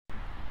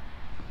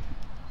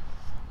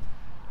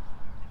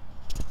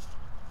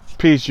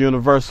Peace,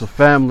 universal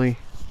family.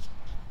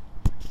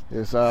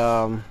 It's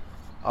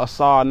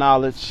Asar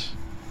Knowledge,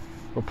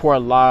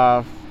 report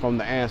live from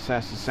the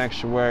Ancestor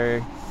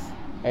Sanctuary,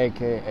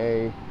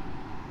 aka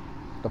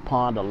the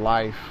Pond of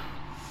Life.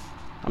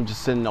 I'm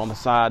just sitting on the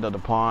side of the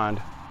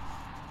pond,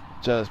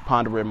 just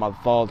pondering my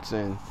thoughts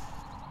and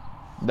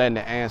letting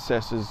the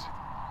ancestors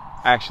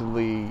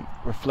actually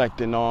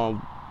reflecting on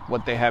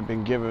what they have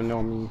been giving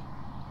on me.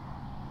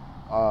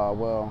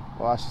 Well,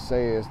 what I should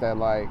say is that,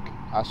 like,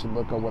 I should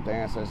look at what the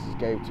ancestors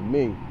gave to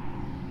me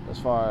as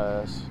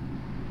far as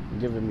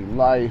giving me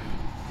life,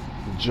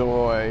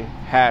 joy,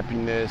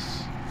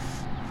 happiness,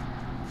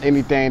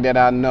 anything that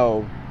I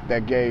know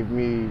that gave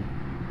me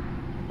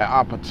an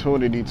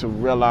opportunity to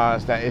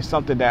realize that it's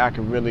something that I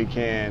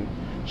can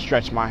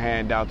stretch my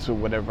hand out to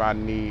whenever I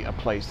need a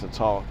place to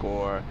talk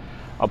or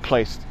a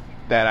place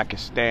that I can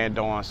stand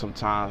on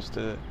sometimes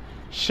to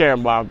share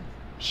my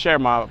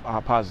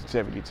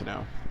positivity to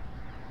them.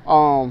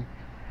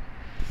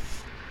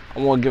 I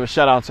want to give a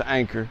shout out to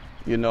Anchor,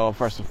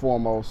 first and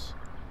foremost.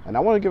 And I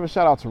want to give a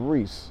shout out to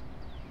Reese,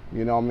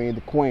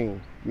 the queen.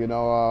 If it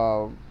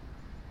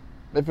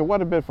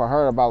wouldn't have been for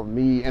her about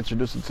me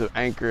introducing to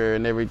Anchor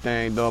and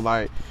everything,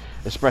 like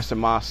expressing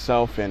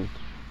myself and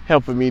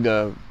helping me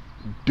to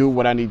do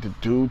what I need to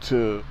do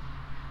to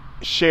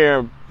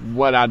share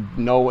what I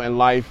know in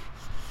life,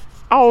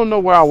 I don't know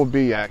where I would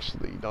be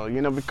actually,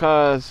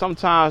 because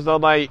sometimes,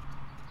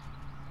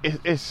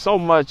 it's so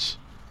much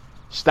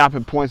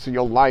stopping points in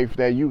your life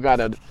that you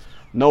gotta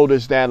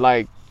notice that,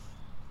 like,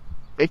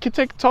 it can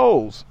take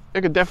tolls.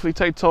 It could definitely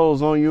take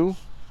tolls on you.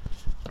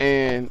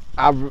 And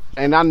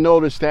I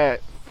noticed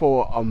that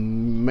for a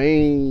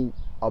main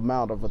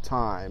amount of a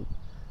time,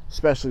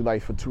 especially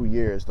like for 2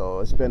 years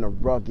though. It's been a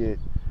rugged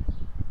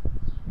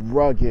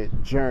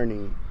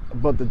journey,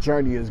 but the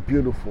journey is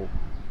beautiful.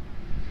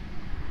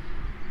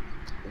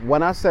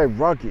 When I say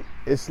rugged,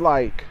 it's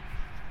like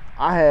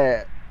I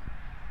had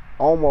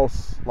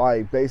almost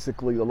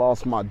basically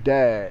lost my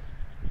dad,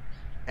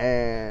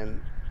 and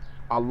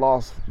I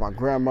lost my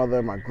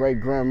grandmother, my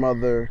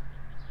great-grandmother,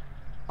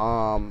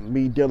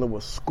 me dealing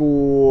with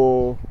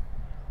school,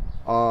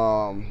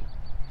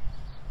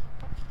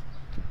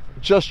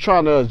 just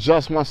trying to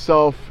adjust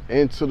myself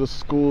into the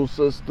school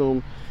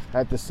system,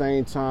 at the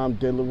same time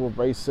dealing with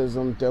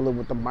racism, dealing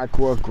with the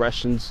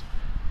microaggressions,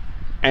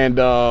 and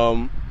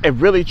it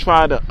really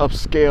tried to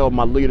upscale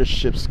my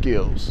leadership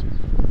skills.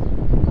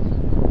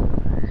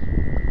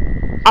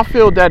 I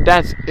feel that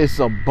it's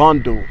a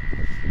bundle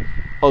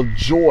of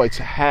joy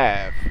to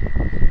have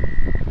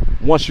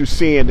once you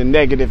see the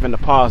negative and the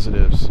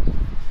positives.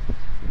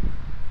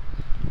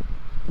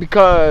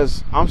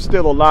 Because I'm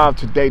still alive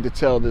today to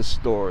tell this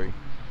story.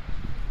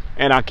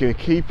 And I can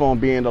keep on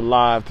being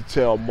alive to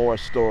tell more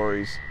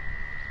stories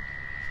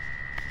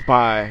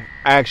by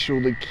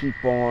actually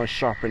keep on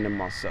sharpening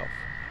myself.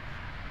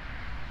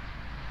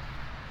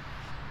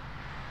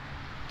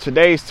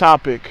 Today's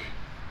topic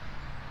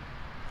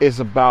is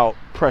about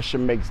pressure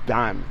makes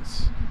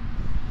diamonds.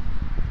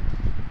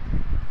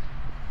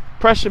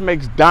 Pressure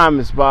makes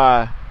diamonds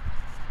by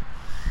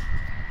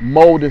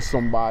molding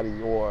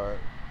somebody or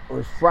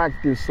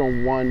refracting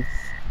someone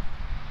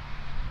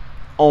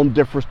on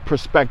different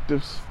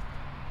perspectives,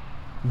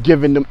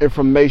 giving them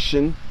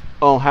information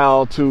on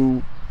how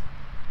to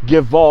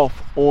give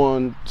off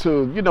on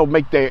to,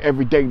 make their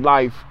everyday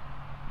life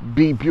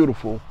be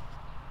beautiful,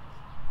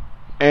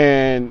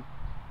 and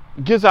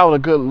gives out a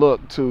good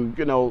look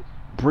to,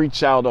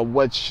 breach out of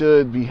what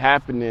should be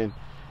happening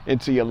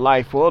into your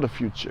life or the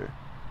future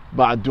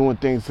by doing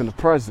things in the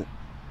present.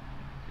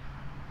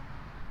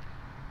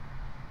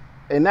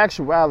 In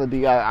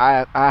actuality,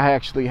 I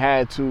actually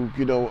had to,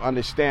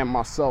 understand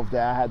myself,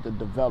 that I had to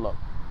develop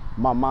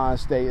my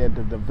mind state and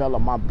to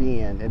develop my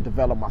being and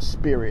develop my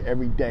spirit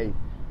every day.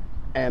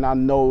 And I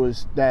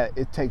noticed that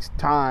it takes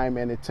time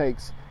and it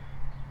takes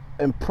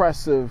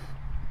impressive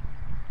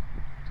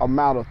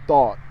amount of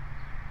thought.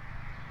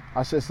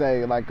 I should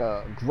say like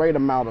a great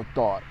amount of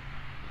thought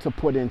to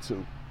put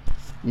into.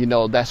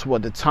 That's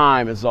what the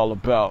time is all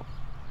about.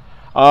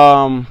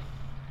 I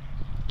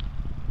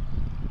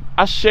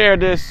share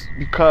this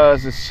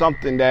because it's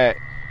something that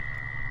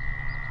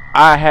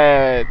I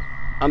had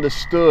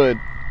understood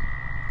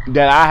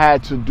that I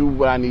had to do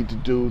what I need to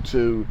do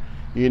to,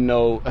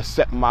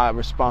 accept my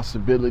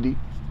responsibility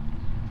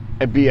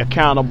and be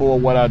accountable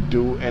of what I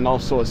do, and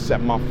also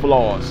accept my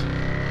flaws,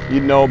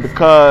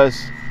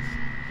 because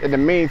in the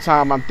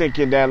meantime, I'm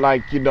thinking that,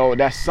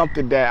 that's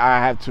something that I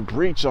have to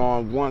breach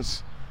on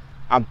once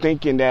I'm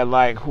thinking that,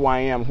 who I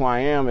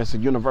am as a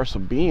universal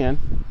being,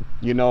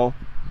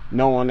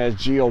 known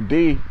as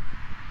God,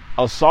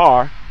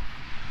 Asar.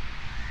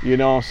 You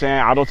know what I'm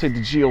saying? I don't take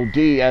the God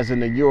as in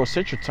the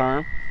Eurocentric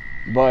term,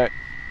 but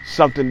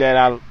something that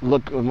I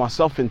look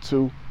myself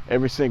into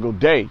every single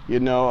day,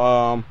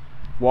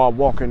 while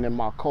walking in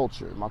my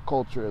culture. My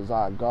culture is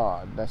our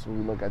God. That's what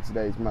we look at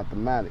today's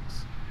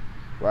mathematics,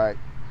 right?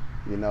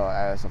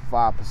 As a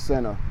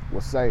 5%er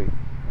will say.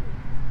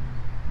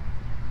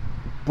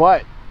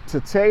 But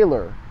to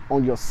tailor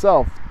on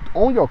yourself,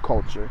 on your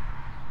culture,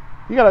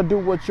 You gotta do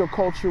what your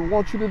culture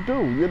wants you to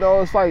do. You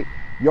know, it's like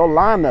your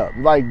lineup,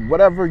 like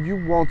whatever you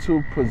want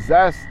to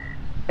possess,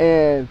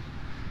 and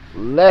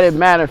let it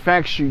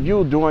manufacture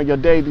you during your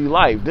daily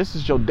life. This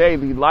is your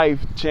daily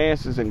life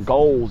chances and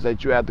goals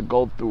that you have to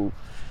go through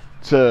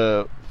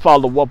to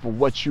follow up with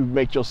what you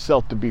make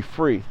yourself to be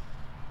free.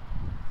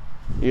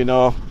 You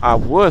know, I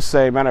would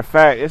say, matter of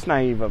fact, it's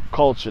not even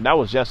culture. That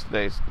was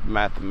yesterday's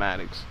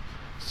mathematics.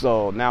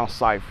 So now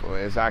cipher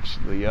is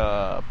actually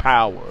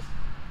power.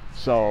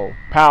 So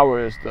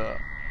power is the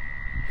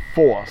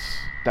force,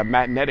 the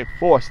magnetic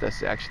force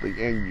that's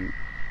actually in you,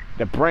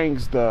 that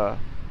brings the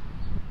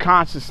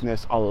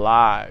consciousness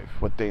alive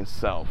within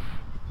self.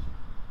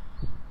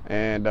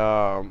 And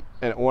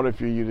in order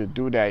for you to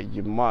do that,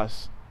 you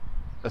must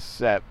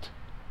accept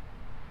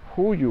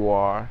who you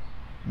are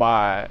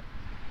by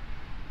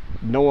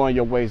knowing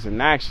your ways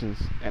and actions,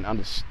 and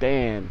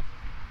understand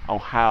on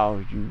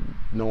how you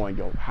knowing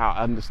your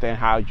understand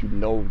how you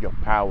know your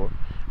power,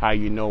 how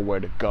you know where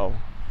to go,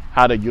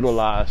 how to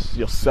utilize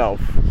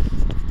yourself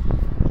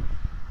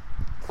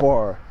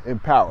for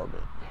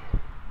empowerment.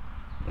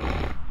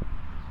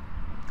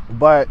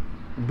 But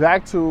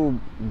back to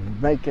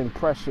making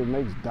pressure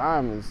makes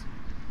diamonds.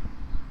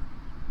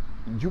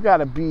 You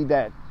gotta be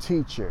that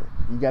teacher.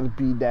 You gotta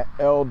be that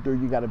elder.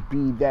 You gotta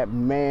be that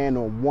man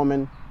or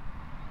woman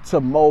to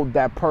mold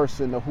that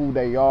person to who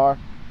they are,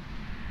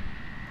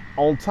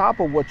 on top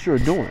of what you're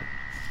doing.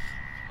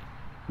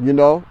 You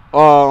know,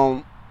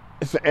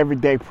 it's an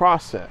everyday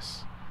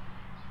process,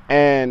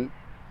 and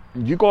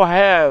you're gonna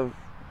have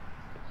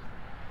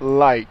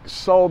like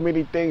so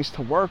many things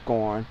to work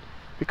on,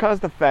 because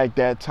the fact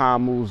that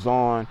time moves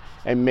on,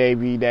 and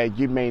maybe that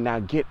you may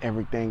not get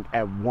everything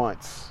at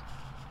once.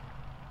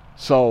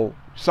 So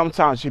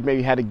sometimes you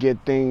maybe had to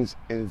get things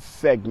in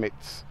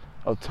segments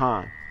of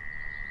time.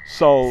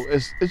 So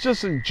it's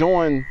just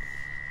enjoying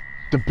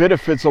the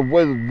benefits of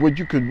what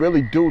you could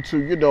really do to,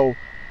 you know,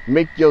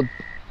 make your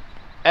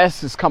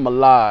essence come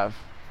alive,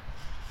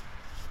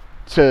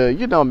 to,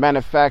 you know,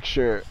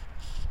 manufacture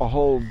a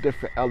whole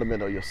different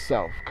element of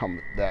yourself come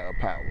that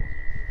power.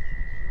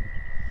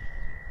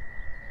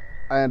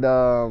 And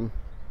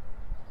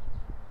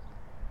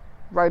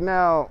right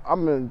now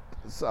on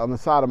the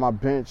side of my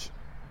bench,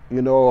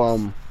 you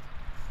know,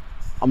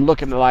 I'm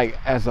looking like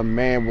as a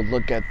man would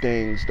look at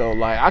things though.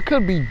 Like I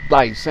could be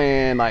like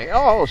saying like,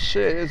 oh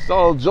shit, it's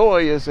all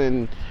joyous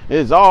and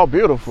it's all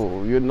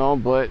beautiful, you know.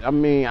 But I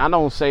mean, I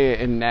don't say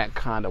it in that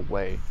kind of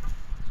way.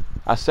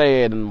 I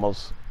say it in the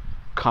most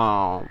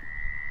calm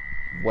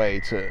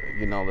way to,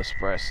 you know,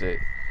 express it.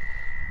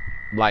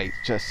 Like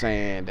just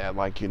saying that,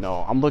 like, you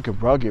know, I'm looking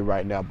rugged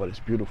right now, but it's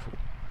beautiful.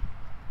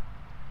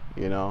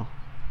 You know.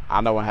 I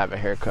know I have a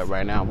haircut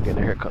right now. I'm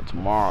getting a haircut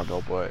tomorrow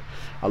though, but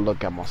I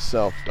look at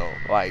myself though,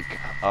 like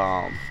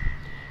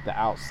the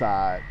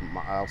outside,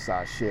 my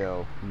outside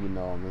shell, you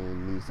know what I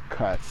mean, needs a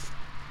cut.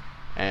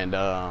 And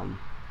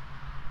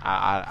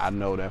I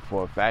know that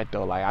for a fact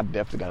though, like I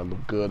definitely gotta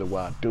look good at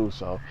what I do,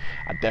 so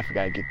I definitely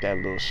gotta get that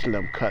little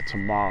slim cut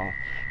tomorrow,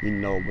 you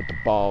know, with the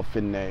bald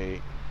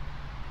finade,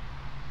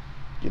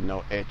 you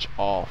know, etch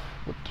off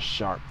with the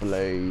sharp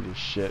blade and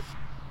shit.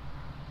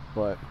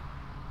 But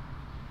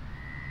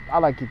I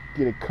like to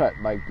get it cut,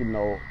 like, you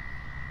know,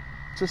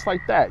 just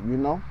like that, you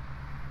know,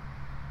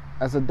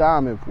 as a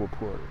diamond will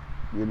put it,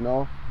 you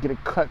know, get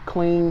it cut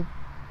clean,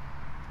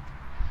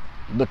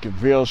 looking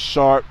real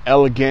sharp,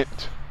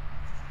 elegant,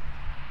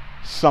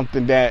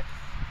 something that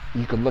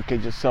you can look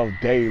at yourself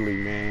daily,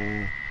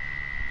 man.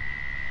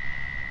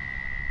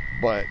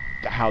 But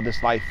how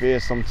this life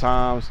is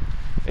sometimes,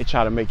 they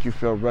try to make you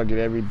feel rugged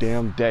every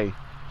damn day,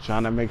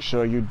 trying to make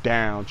sure you're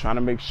down, trying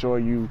to make sure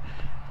you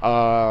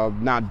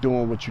not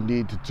doing what you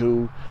need to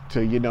do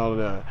to, you know,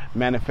 to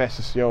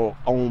manifest your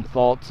own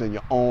thoughts and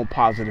your own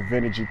positive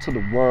energy to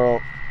the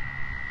world.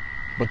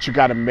 But you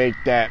got to make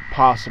that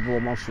possible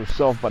amongst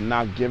yourself by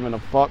not giving a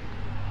fuck,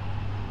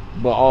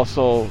 but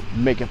also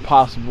make it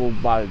possible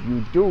by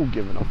you do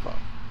giving a fuck,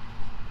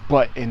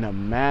 but in a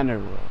manner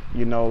of,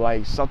 you know,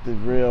 like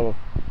something real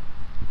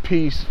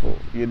peaceful,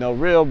 you know,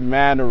 real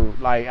manner.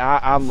 Like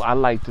I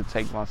like to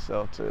take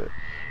myself to,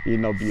 you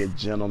know, be a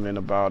gentleman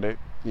about it.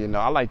 You know,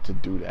 I like to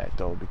do that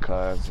though,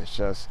 because it's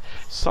just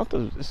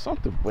something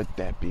with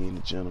that, being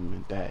a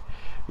gentleman, that,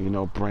 you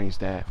know, brings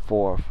that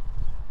forth,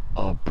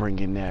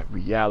 bringing that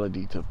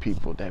reality to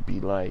people that be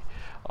like,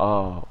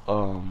 you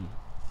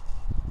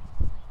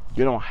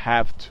don't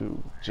have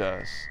to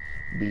just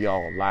be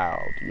all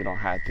loud. You don't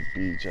have to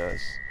be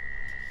just,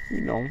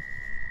 you know,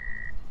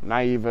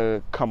 not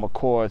even come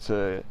accord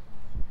to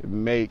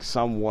make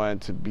someone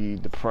to be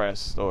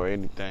depressed or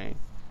anything,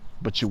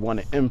 but you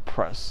want to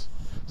impress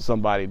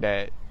somebody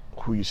that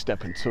who you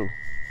step into.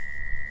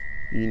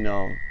 You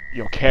know,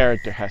 your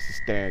character has to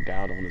stand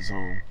out on its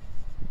own.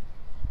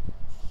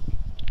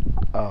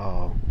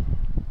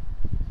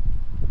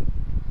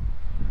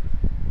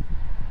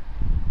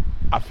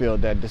 I feel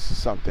that this is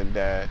something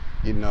that,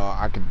 you know,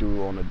 I could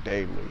do on a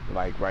daily.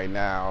 Like right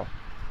now,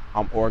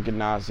 I'm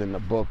organizing a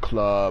book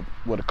club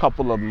with a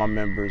couple of my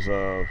members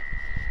of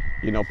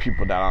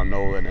people that I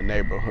know in the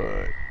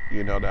neighborhood,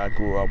 that I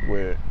grew up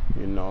with,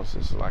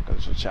 since like a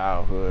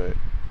childhood,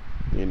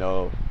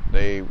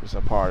 they was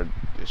a part of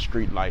the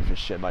street life and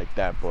shit like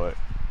that, but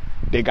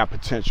they got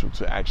potential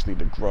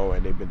to grow,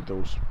 and they've been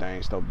through some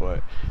things though.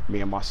 But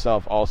me and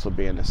myself also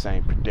be in the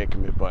same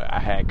predicament, but I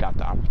had got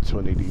the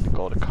opportunity to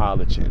go to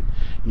college and,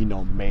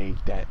 made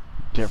that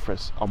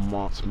difference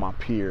amongst my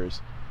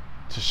peers,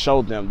 to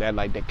show them that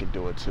like they could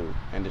do it too,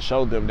 and to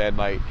show them that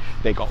like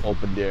they can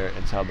open their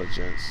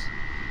intelligence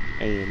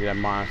and their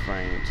mind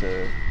frame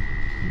to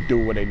do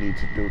what they need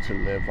to do to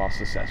live off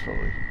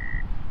successfully.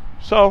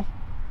 So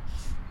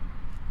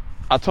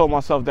I told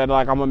myself that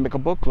like I'm gonna make a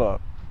book club,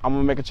 I'm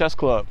gonna make a chess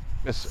club,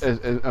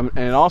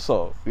 and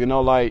also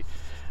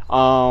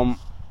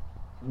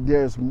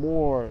there's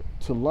more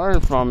to learn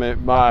from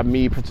it by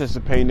me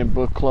participating in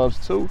book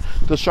clubs too,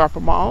 to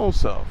sharpen my own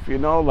self.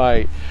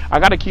 Like I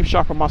got to keep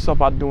sharpening myself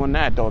by doing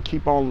that though.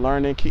 Keep on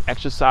learning, keep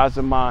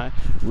exercising my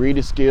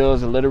reading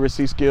skills and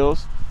literacy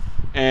skills,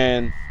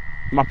 and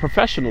my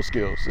professional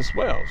skills as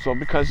well. So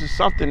because it's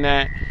something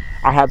that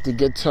I have to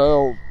get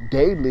told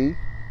daily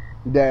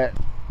that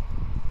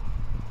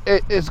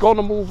it's going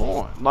to move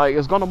on. Like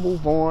it's going to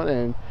move on,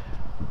 and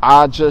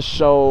I just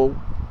show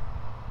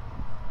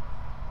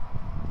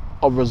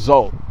a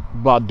result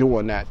by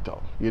doing that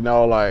though.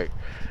 Like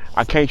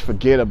I can't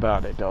forget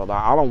about it though.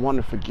 Like I don't want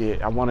to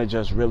forget. I want to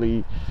just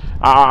really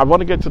I want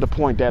to get to the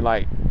point that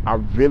like I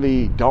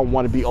really don't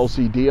want to be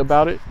OCD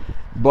about it,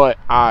 but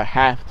I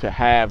have to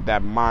have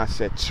that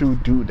mindset to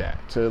do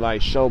that, to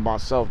like show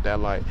myself that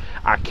like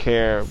I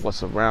care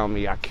what's around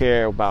me, I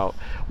care about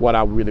what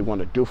I really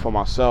want to do for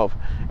myself,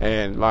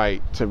 and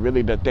like to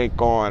really to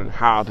think on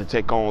how to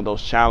take on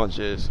those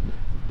challenges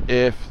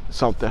if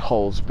something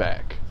holds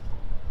back.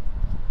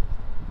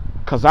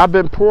 Because I've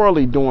been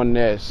poorly doing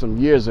that some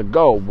years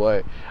ago,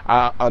 but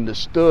I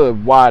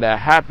understood why that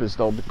happens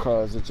though,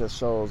 because it just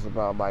shows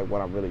about like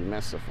what I'm really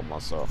missing for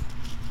myself.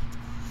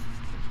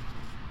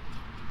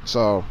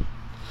 So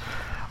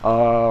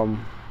so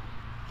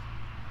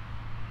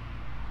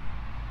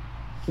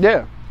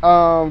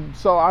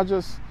I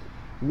just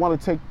want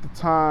to take the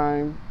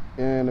time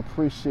and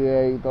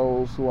appreciate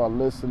those who are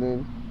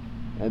listening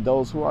and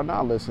those who are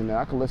not listening.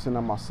 I can listen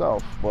to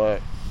myself,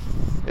 but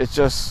it's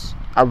just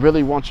I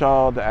really want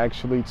y'all to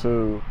actually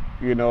to,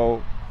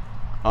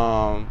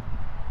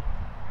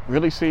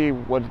 really see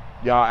what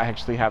y'all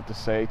actually have to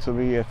say to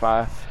me. If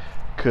I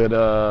could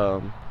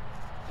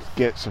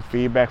get some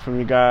feedback from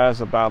you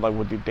guys about like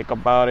what you think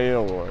about it,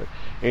 or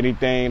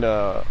anything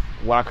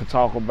what I could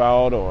talk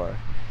about, or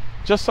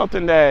just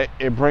something that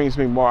it brings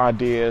me more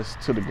ideas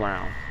to the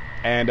ground.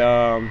 And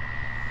I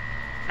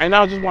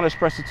just want to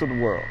express it to the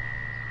world.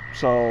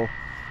 So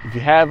if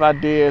you have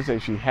ideas,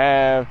 if you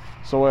have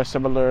sort of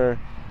similar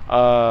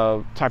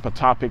type of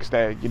topics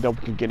that we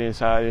can get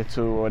inside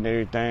into and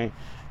everything,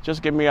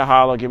 just give me a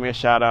holler, give me a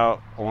shout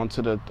out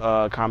onto the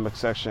comment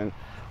section,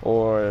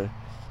 or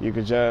you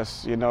could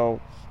just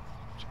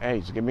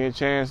just give me a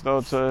chance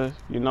though to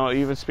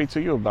even speak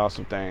to you about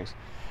some things.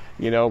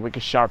 We can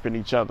sharpen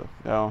each other.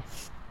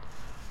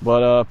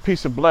 But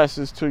peace and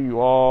blessings to you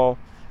all,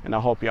 and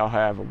I hope y'all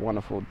have a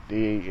wonderful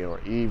day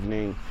or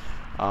evening.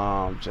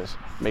 Just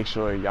make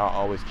sure y'all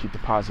always keep the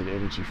positive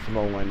energy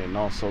flowing, and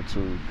also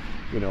to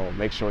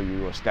make sure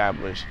you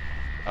establish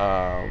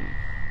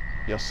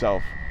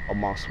yourself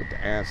amongst with the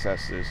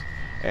ancestors,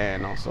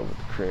 and also with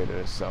the creator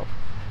itself.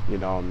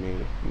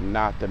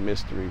 Not the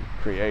mystery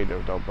creator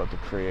though, but the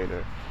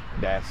creator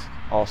that's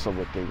also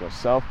within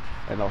yourself,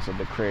 and also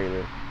the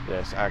creator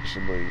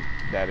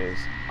that is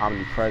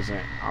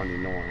omnipresent,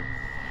 omni-knowing.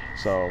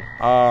 So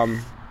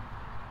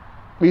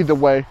either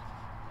way,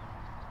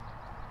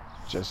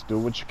 just do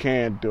what you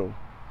can do.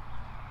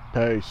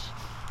 Peace.